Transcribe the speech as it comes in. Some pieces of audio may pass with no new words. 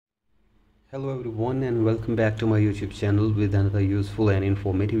Hello everyone and welcome back to my YouTube channel with another useful and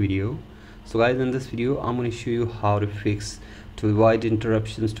informative video. So guys, in this video I'm going to show you how to avoid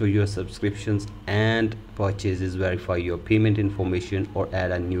interruptions to your subscriptions and purchases, verify your payment information or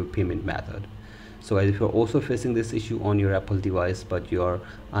add a new payment method. So guys, if you're also facing this issue on your Apple device but you are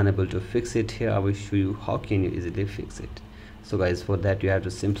unable to fix it, here I will show you how can you easily fix it. So guys, for that you have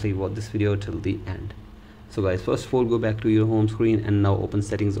to simply watch this video till the end. So guys, first of all, go back to your home screen and now open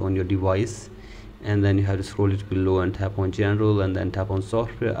settings on your device, and then you have to scroll it below and tap on general and then tap on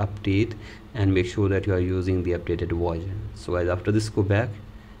software update and make sure that you are using the updated version. So guys, after this go back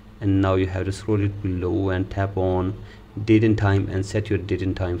and now you have to scroll it below and tap on date and time and set your date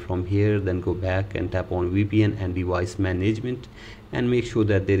and time from here. Then go back and tap on VPN and device management and make sure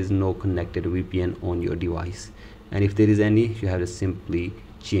that there is no connected VPN on your device, and if there is any, you have to simply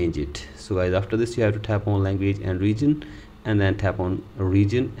change it. So guys, after this you have to tap on language and region and then tap on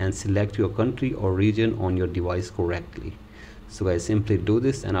region and select your country or region on your device correctly. So guys, simply do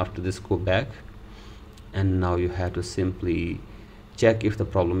this, and after this go back and now you have to simply check if the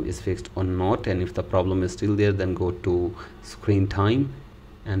problem is fixed or not, and if the problem is still there, then go to screen time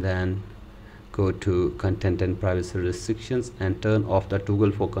and then go to content and privacy restrictions and turn off the toggle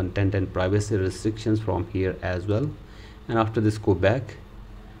for content and privacy restrictions from here as well. And after this go back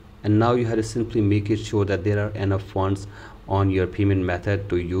and now you have to simply make it sure that there are enough funds on your payment method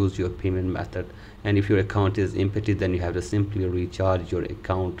to use your payment method, and if your account is empty, then you have to simply recharge your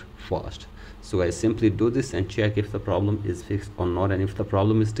account first. So guys, simply do this and check if the problem is fixed or not, and if the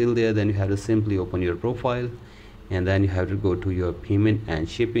problem is still there, then you have to simply open your profile and then you have to go to your payment and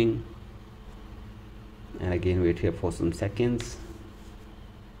shipping, and again wait here for some seconds.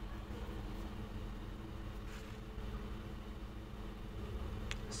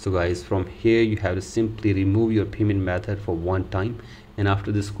 So guys, from here you have to simply remove your payment method for one time, and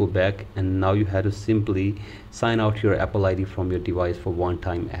after this go back and now you have to simply sign out your Apple ID from your device for one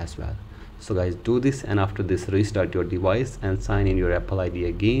time as well. So guys, do this, and after this restart your device and sign in your Apple ID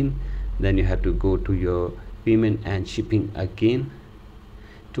again. Then you have to go to your payment and shipping again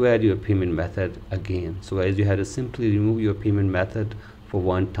to add your payment method again. So guys, you have to simply remove your payment method for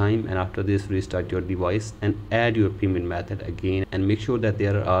one time, and after this restart your device and add your payment method again, and make sure that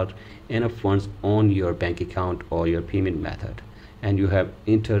there are enough funds on your bank account or your payment method and you have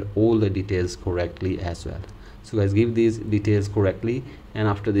entered all the details correctly as well. So guys, give these details correctly, and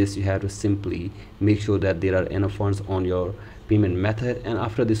after this you have to simply make sure that there are enough funds on your payment method, and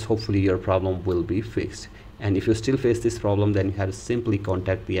after this hopefully your problem will be fixed. And if you still face this problem, then you have to simply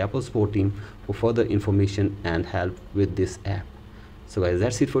contact the Apple support team for further information and help with this app. So guys,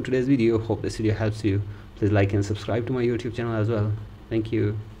 that's it for today's video. Hope this video helps you. Please like and subscribe to my YouTube channel as well. Thank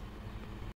you.